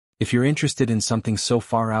If you're interested in something so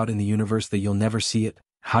far out in the universe that you'll never see it,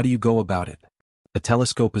 how do you go about it? A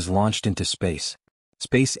telescope is launched into space.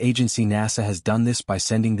 Space agency NASA has done this by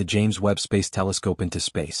sending the James Webb Space Telescope into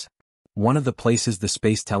space. One of the places the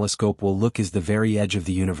space telescope will look is the very edge of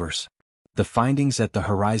the universe. The findings at the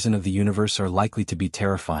horizon of the universe are likely to be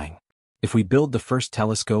terrifying. If we build the first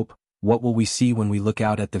telescope, what will we see when we look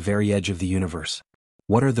out at the very edge of the universe?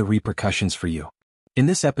 What are the repercussions for you? In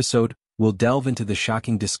this episode, we'll delve into the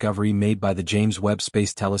shocking discovery made by the James Webb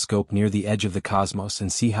Space Telescope near the edge of the cosmos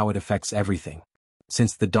and see how it affects everything.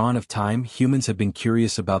 Since the dawn of time, humans have been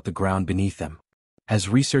curious about the ground beneath them. As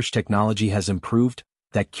research technology has improved,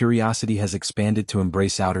 that curiosity has expanded to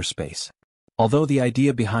embrace outer space. Although the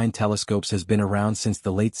idea behind telescopes has been around since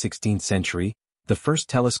the late 16th century, the first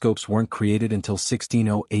telescopes weren't created until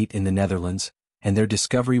 1608 in the Netherlands, and their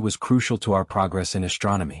discovery was crucial to our progress in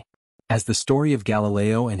astronomy. As the story of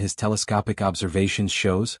Galileo and his telescopic observations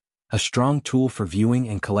shows, a strong tool for viewing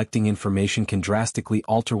and collecting information can drastically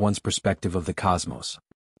alter one's perspective of the cosmos.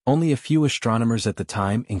 Only a few astronomers at the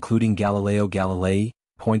time, including Galileo Galilei,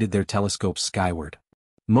 pointed their telescopes skyward.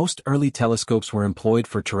 Most early telescopes were employed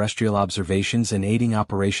for terrestrial observations and aiding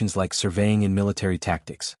operations like surveying and military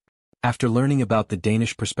tactics. After learning about the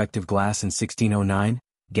Danish perspective glass in 1609,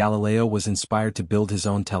 Galileo was inspired to build his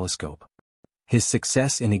own telescope. His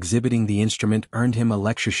success in exhibiting the instrument earned him a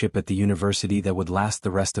lectureship at the university that would last the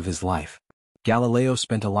rest of his life. Galileo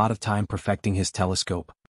spent a lot of time perfecting his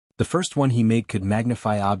telescope. The first one he made could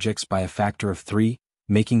magnify objects by a factor of 3,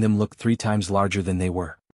 making them look 3 times larger than they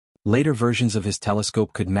were. Later versions of his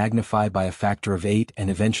telescope could magnify by a factor of 8 and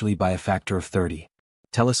eventually by a factor of 30.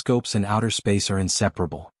 Telescopes and outer space are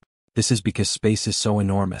inseparable. This is because space is so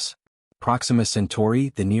enormous. Proxima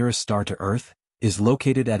Centauri, the nearest star to Earth, is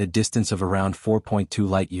located at a distance of around 4.2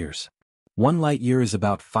 light-years. 1 light-year is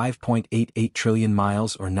about 5.88 trillion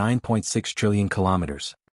miles or 9.6 trillion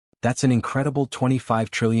kilometers. That's an incredible 25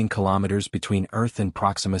 trillion kilometers between Earth and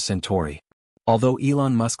Proxima Centauri. Although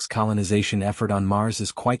Elon Musk's colonization effort on Mars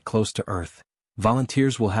is quite close to Earth,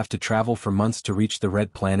 volunteers will have to travel for months to reach the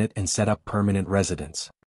red planet and set up permanent residence.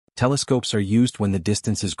 Telescopes are used when the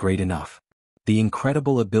distance is great enough. The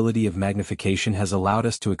incredible ability of magnification has allowed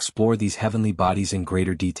us to explore these heavenly bodies in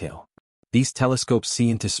greater detail. These telescopes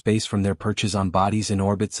see into space from their perches on bodies in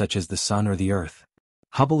orbit such as the Sun or the Earth.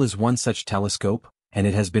 Hubble is one such telescope, and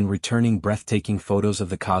it has been returning breathtaking photos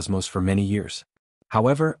of the cosmos for many years.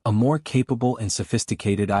 However, a more capable and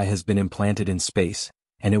sophisticated eye has been implanted in space,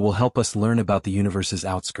 and it will help us learn about the universe's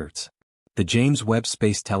outskirts. The James Webb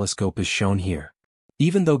Space Telescope is shown here.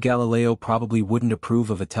 Even though Galileo probably wouldn't approve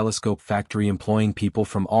of a telescope factory employing people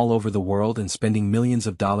from all over the world and spending millions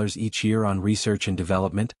of dollars each year on research and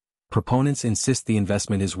development, proponents insist the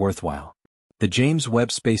investment is worthwhile. The James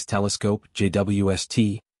Webb Space Telescope,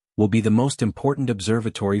 JWST, will be the most important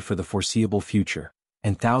observatory for the foreseeable future,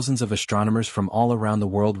 and thousands of astronomers from all around the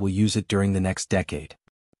world will use it during the next decade.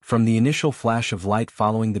 From the initial flash of light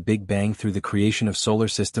following the Big Bang through the creation of solar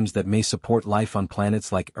systems that may support life on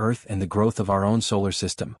planets like Earth and the growth of our own solar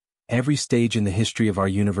system, every stage in the history of our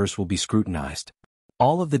universe will be scrutinized.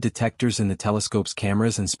 All of the detectors in the telescope's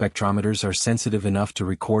cameras and spectrometers are sensitive enough to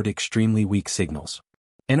record extremely weak signals.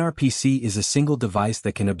 NRPC is a single device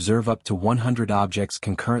that can observe up to 100 objects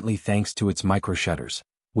concurrently thanks to its microshutters,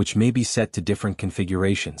 which may be set to different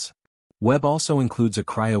configurations. Webb also includes a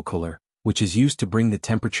cryocooler, which is used to bring the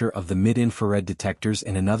temperature of the mid-infrared detectors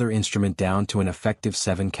in another instrument down to an effective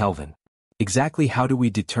 7 Kelvin. Exactly how do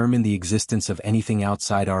we determine the existence of anything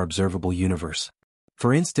outside our observable universe?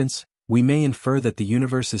 For instance, we may infer that the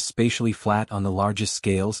universe is spatially flat on the largest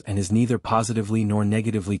scales and is neither positively nor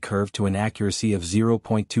negatively curved to an accuracy of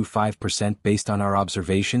 0.25% based on our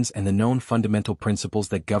observations and the known fundamental principles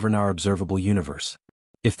that govern our observable universe.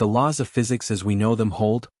 If the laws of physics as we know them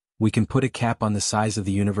hold, we can put a cap on the size of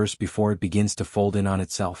the universe before it begins to fold in on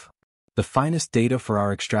itself. The finest data for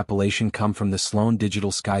our extrapolation come from the Sloan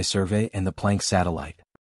Digital Sky Survey and the Planck satellite.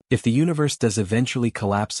 If the universe does eventually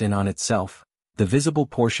collapse in on itself, the visible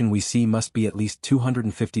portion we see must be at least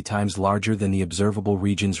 250 times larger than the observable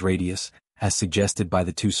region's radius, as suggested by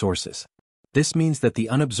the two sources. This means that the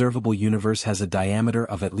unobservable universe has a diameter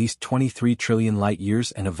of at least 23 trillion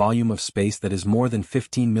light-years and a volume of space that is more than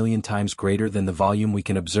 15 million times greater than the volume we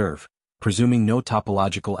can observe, presuming no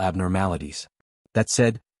topological abnormalities. That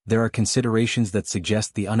said, there are considerations that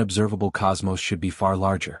suggest the unobservable cosmos should be far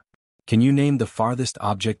larger. Can you name the farthest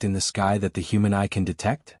object in the sky that the human eye can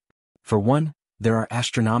detect? For one, there are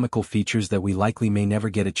astronomical features that we likely may never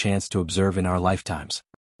get a chance to observe in our lifetimes.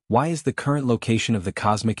 Why is the current location of the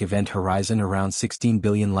cosmic event horizon around 16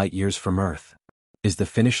 billion light-years from Earth? Is the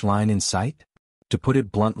finish line in sight? To put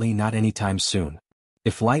it bluntly, not anytime soon.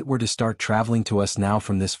 If light were to start traveling to us now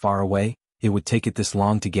from this far away, it would take it this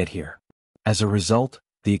long to get here. As a result,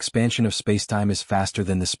 the expansion of spacetime is faster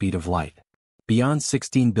than the speed of light. Beyond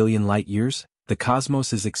 16 billion light-years, the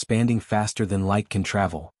cosmos is expanding faster than light can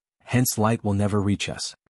travel, hence light will never reach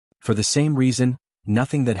us. For the same reason,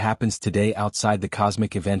 nothing that happens today outside the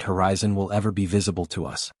cosmic event horizon will ever be visible to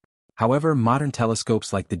us. However, modern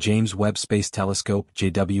telescopes like the James Webb Space Telescope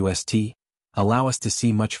 (JWST) allow us to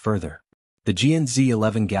see much further. The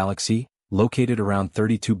GNZ11 galaxy, located around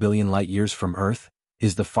 32 billion light-years from Earth,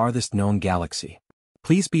 is the farthest known galaxy.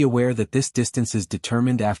 Please be aware that this distance is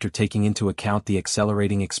determined after taking into account the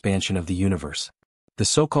accelerating expansion of the universe. The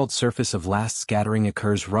so-called surface of last scattering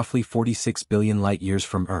occurs roughly 46 billion light-years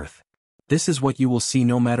from Earth. This is what you will see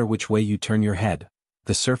no matter which way you turn your head.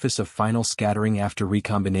 The surface of final scattering after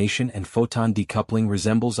recombination and photon decoupling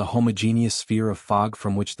resembles a homogeneous sphere of fog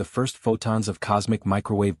from which the first photons of cosmic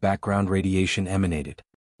microwave background radiation emanated.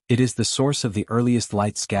 It is the source of the earliest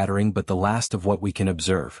light scattering but the last of what we can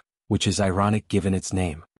observe, which is ironic given its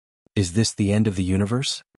name. Is this the end of the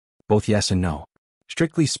universe? Both yes and no.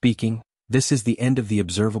 Strictly speaking, this is the end of the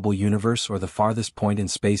observable universe or the farthest point in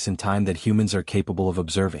space and time that humans are capable of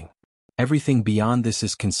observing. Everything beyond this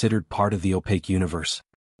is considered part of the opaque universe.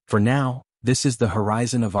 For now, this is the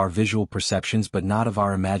horizon of our visual perceptions but not of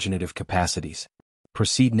our imaginative capacities.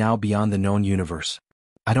 Proceed now beyond the known universe.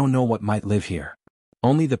 I don't know what might live here.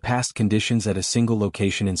 Only the past conditions at a single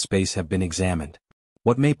location in space have been examined.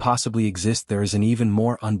 What may possibly exist there is an even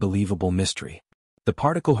more unbelievable mystery. The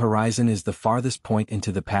particle horizon is the farthest point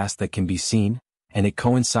into the past that can be seen, and it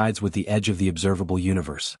coincides with the edge of the observable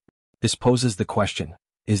universe. This poses the question,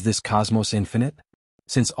 is this cosmos infinite?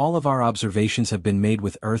 Since all of our observations have been made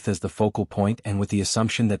with Earth as the focal point and with the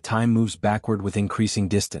assumption that time moves backward with increasing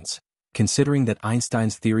distance, considering that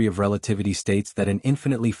Einstein's theory of relativity states that an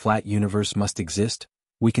infinitely flat universe must exist,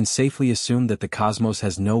 we can safely assume that the cosmos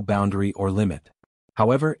has no boundary or limit.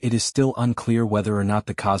 However, it is still unclear whether or not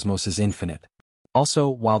the cosmos is infinite. Also,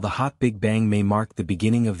 while the hot Big Bang may mark the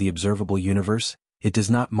beginning of the observable universe, it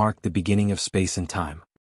does not mark the beginning of space and time.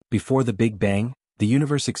 Before the Big Bang, the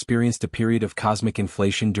universe experienced a period of cosmic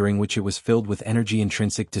inflation during which it was filled with energy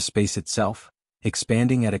intrinsic to space itself,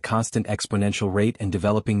 expanding at a constant exponential rate and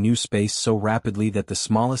developing new space so rapidly that the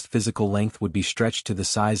smallest physical length would be stretched to the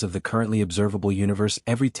size of the currently observable universe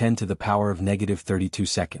every 10 to the power of -32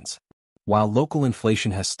 seconds. While local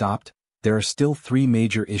inflation has stopped, there are still three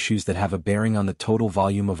major issues that have a bearing on the total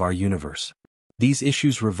volume of our universe. These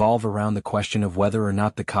issues revolve around the question of whether or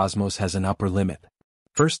not the cosmos has an upper limit.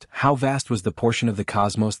 First, how vast was the portion of the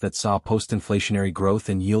cosmos that saw post-inflationary growth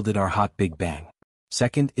and yielded our hot Big Bang?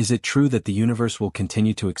 Second, is it true that the universe will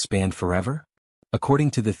continue to expand forever?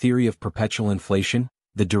 According to the theory of perpetual inflation,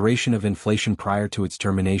 the duration of inflation prior to its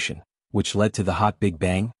termination, which led to the hot Big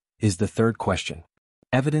Bang, is the third question.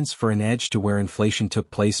 Evidence for an edge to where inflation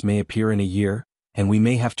took place may appear in a year, and we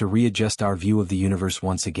may have to readjust our view of the universe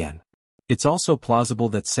once again. It's also plausible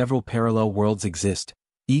that several parallel worlds exist,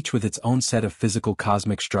 each with its own set of physical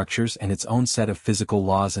cosmic structures and its own set of physical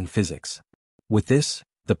laws and physics. With this,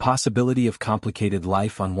 the possibility of complicated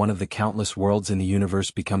life on one of the countless worlds in the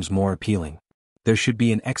universe becomes more appealing. There should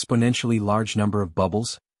be an exponentially large number of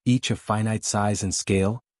bubbles, each of finite size and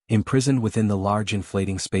scale, imprisoned within the large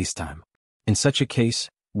inflating spacetime. In such a case,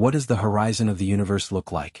 what does the horizon of the universe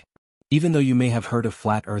look like? Even though you may have heard of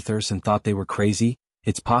flat earthers and thought they were crazy,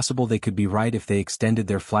 it's possible they could be right if they extended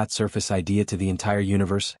their flat surface idea to the entire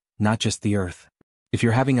universe, not just the Earth. If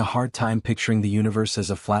you're having a hard time picturing the universe as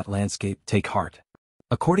a flat landscape, take heart.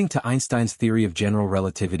 According to Einstein's theory of general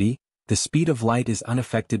relativity, the speed of light is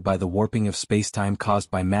unaffected by the warping of spacetime caused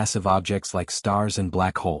by massive objects like stars and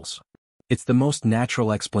black holes. It's the most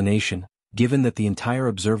natural explanation, given that the entire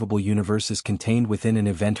observable universe is contained within an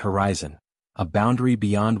event horizon, a boundary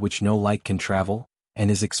beyond which no light can travel, and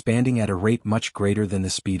is expanding at a rate much greater than the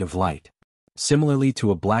speed of light. Similarly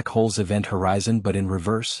to a black hole's event horizon but in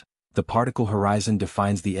reverse, the particle horizon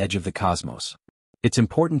defines the edge of the cosmos. It's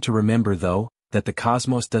important to remember, though, that the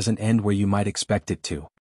cosmos doesn't end where you might expect it to.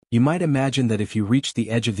 You might imagine that if you reached the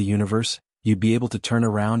edge of the universe, you'd be able to turn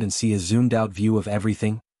around and see a zoomed-out view of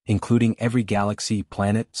everything, including every galaxy,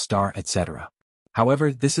 planet, star, etc.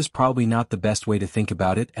 However, this is probably not the best way to think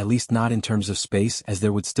about it, at least not in terms of space, as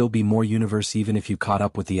there would still be more universe even if you caught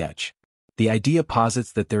up with the edge. The idea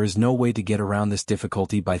posits that there is no way to get around this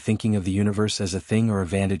difficulty by thinking of the universe as a thing or a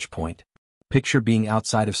vantage point. Picture being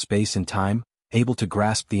outside of space and time, able to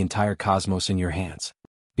grasp the entire cosmos in your hands.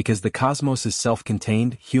 Because the cosmos is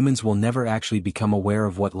self-contained, humans will never actually become aware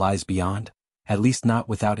of what lies beyond, at least not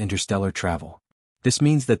without interstellar travel. This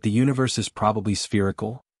means that the universe is probably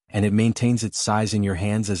spherical, and it maintains its size in your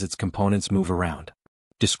hands as its components move around.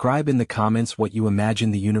 Describe in the comments what you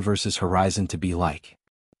imagine the universe's horizon to be like.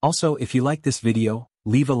 Also, if you like this video,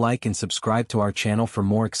 leave a like and subscribe to our channel for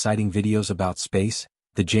more exciting videos about space,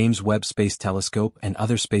 the James Webb Space Telescope, and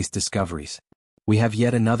other space discoveries. We have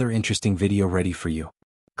yet another interesting video ready for you.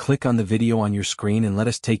 Click on the video on your screen and let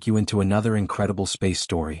us take you into another incredible space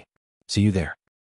story. See you there.